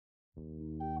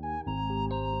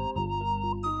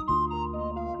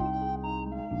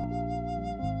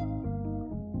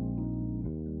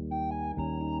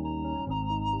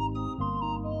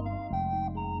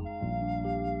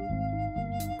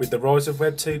With the rise of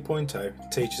Web 2.0,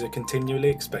 teachers are continually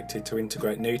expected to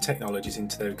integrate new technologies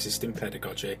into their existing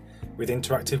pedagogy, with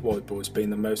interactive whiteboards being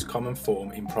the most common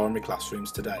form in primary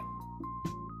classrooms today.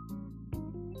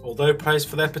 Although praised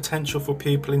for their potential for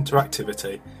pupil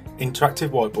interactivity, interactive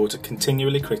whiteboards are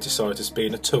continually criticised as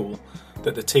being a tool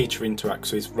that the teacher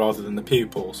interacts with rather than the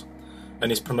pupils,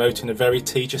 and is promoting a very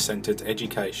teacher-centred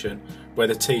education where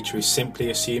the teacher is simply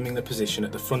assuming the position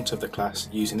at the front of the class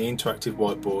using the interactive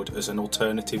whiteboard as an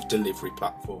alternative delivery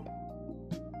platform.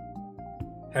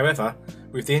 However,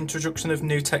 with the introduction of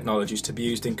new technologies to be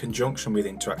used in conjunction with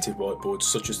interactive whiteboards,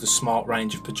 such as the smart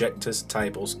range of projectors,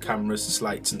 tables, cameras,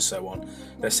 slates and so on,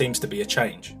 there seems to be a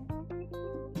change.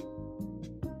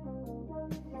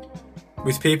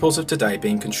 With pupils of today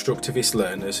being constructivist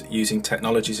learners using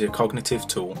technology as a cognitive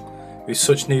tool, with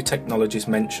such new technologies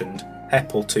mentioned,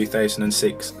 Heppel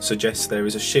 2006 suggests there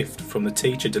is a shift from the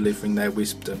teacher delivering their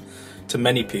wisdom to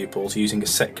many pupils using a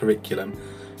set curriculum,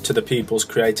 to the pupils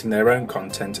creating their own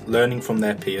content, learning from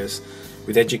their peers,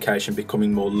 with education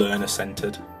becoming more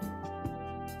learner-centred.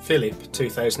 Philip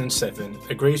 2007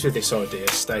 agrees with this idea,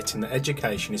 stating that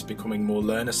education is becoming more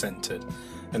learner-centred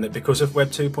and that because of Web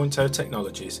 2.0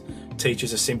 technologies,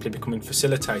 teachers are simply becoming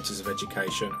facilitators of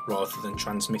education rather than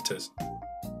transmitters.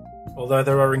 Although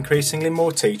there are increasingly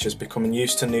more teachers becoming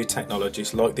used to new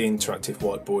technologies like the interactive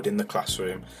whiteboard in the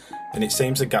classroom, and it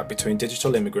seems the gap between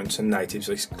digital immigrants and natives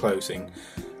is closing,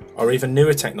 or even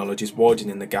newer technologies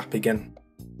widening the gap again.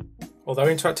 Although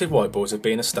interactive whiteboards have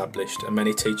been established and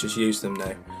many teachers use them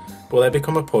now, will there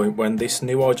become a point when this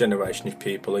newer generation of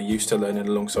people are used to learning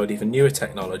alongside even newer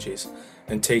technologies,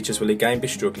 and teachers will again be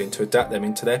struggling to adapt them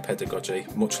into their pedagogy,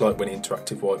 much like when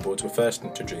interactive whiteboards were first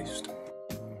introduced?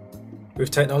 With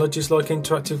technologies like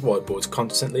interactive whiteboards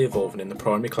constantly evolving in the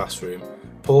primary classroom,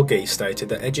 Paul Gee stated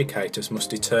that educators must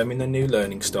determine the new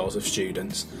learning styles of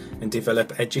students and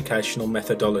develop educational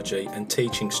methodology and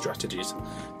teaching strategies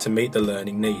to meet the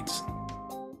learning needs.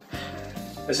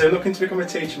 So looking to become a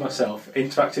teacher myself,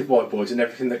 interactive whiteboards and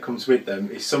everything that comes with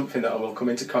them is something that I will come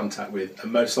into contact with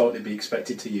and most likely be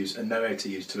expected to use and know how to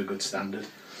use to a good standard.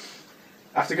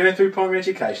 After going through primary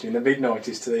education in the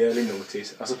mid-90s to the early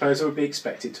noughties, I suppose I would be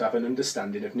expected to have an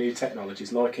understanding of new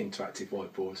technologies like interactive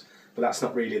whiteboards, but that's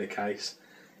not really the case.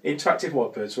 Interactive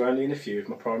whiteboards were only in a few of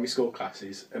my primary school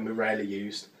classes and were rarely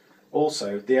used.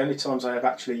 Also, the only times I have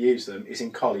actually used them is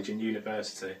in college and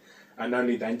university, and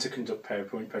only then to conduct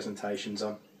PowerPoint presentations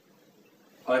on.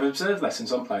 I have observed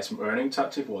lessons on placement where an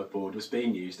interactive whiteboard was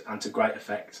being used and to great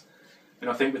effect. And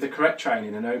I think with the correct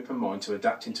training and open mind to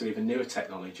adapting to even newer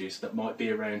technologies that might be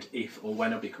around if or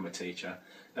when I become a teacher,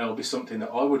 there will be something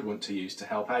that I would want to use to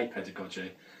help aid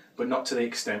pedagogy, but not to the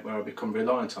extent where I become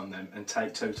reliant on them and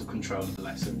take total control of the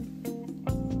lesson.